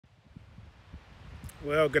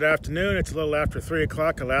Well, good afternoon. It's a little after 3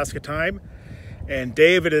 o'clock Alaska time, and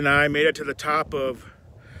David and I made it to the top of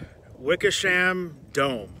Wickersham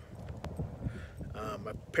Dome.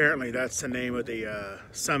 Apparently that's the name of the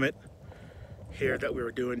summit here that we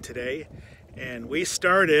were doing today. And we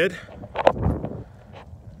started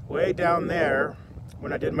way down there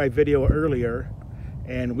when I did my video earlier,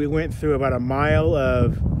 and we went through about a mile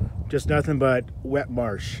of just nothing but wet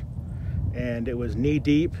marsh. And it was knee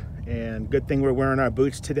deep, and good thing we're wearing our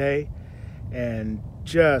boots today, and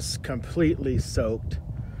just completely soaked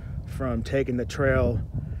from taking the trail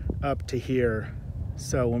up to here.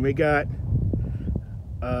 So when we got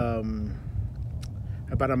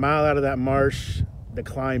about a mile out of that marsh, the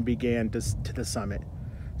climb began to the summit.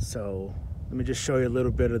 So let me just show you a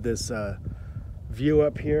little bit of this view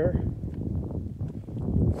up here.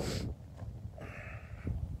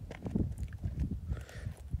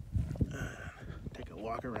 Take a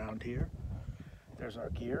walk around here. There's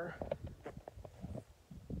our gear.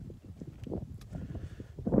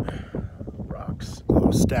 Rocks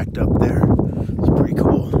all stacked up there. It's pretty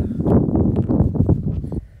cool.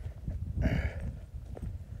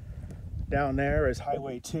 Down there is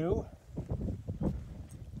Highway 2.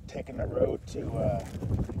 Taking the road to,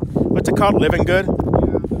 what's it called? Living Good? Yeah.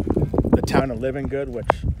 The town of Living Good, which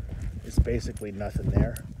is basically nothing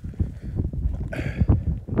there.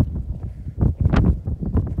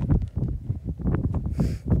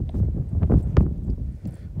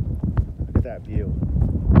 Look at that view.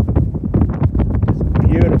 It's a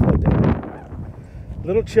beautiful day. A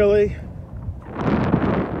little chilly.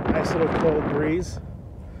 Nice little cold breeze.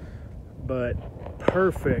 But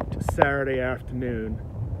perfect Saturday afternoon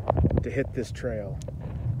to hit this trail.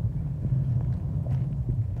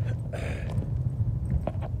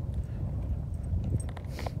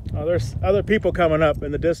 Oh, there's other people coming up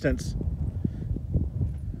in the distance.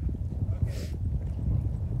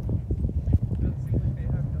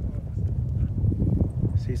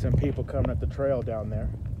 See some people coming up the trail down there.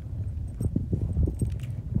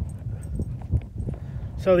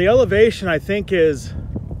 So the elevation, I think, is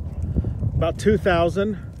about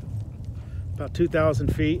 2,000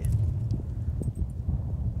 feet.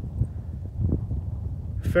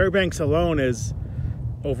 Fairbanks alone is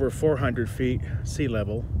over 400 feet sea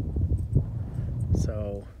level.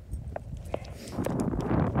 So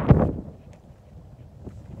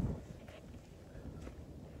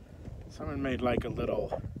someone made like a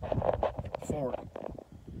little fort.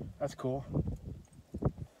 That's cool.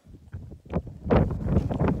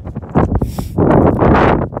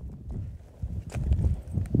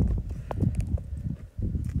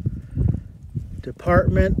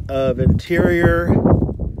 Department of Interior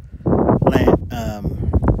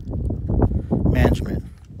Management.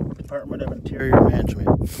 Department of Interior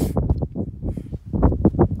Management.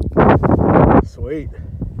 Sweet.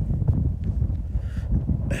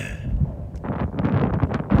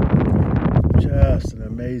 Just an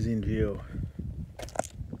amazing view.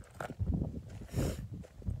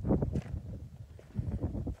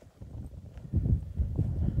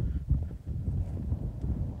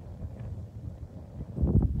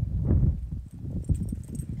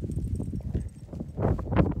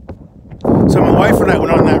 So my wife and I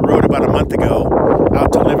went on that road about a month ago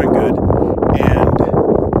out to Living Good, and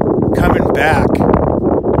coming back,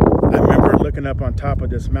 I remember looking up on top of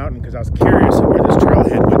this mountain because I was curious of where this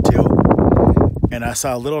trailhead went to, and I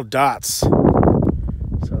saw little dots. So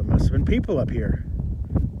it must have been people up here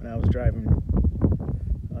when I was driving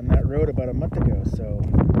on that road about a month ago. So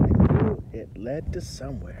I knew it led to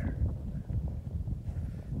somewhere.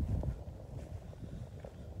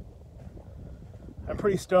 I'm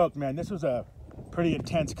pretty stoked, man. This was a pretty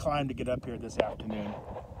intense climb to get up here this afternoon.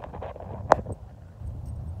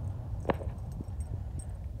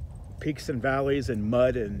 Peaks and valleys and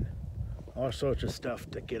mud and all sorts of stuff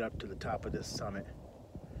to get up to the top of this summit.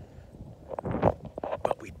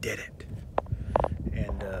 But we did it.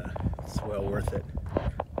 And it's well worth it.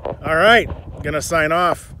 All right, gonna sign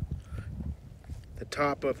off. The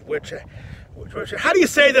top of which how do you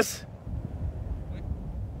say this?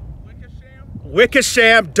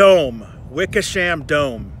 Wickersham Dome. Wickersham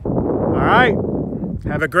Dome. All right.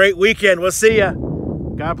 Have a great weekend. We'll see ya.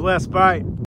 God bless. Bye.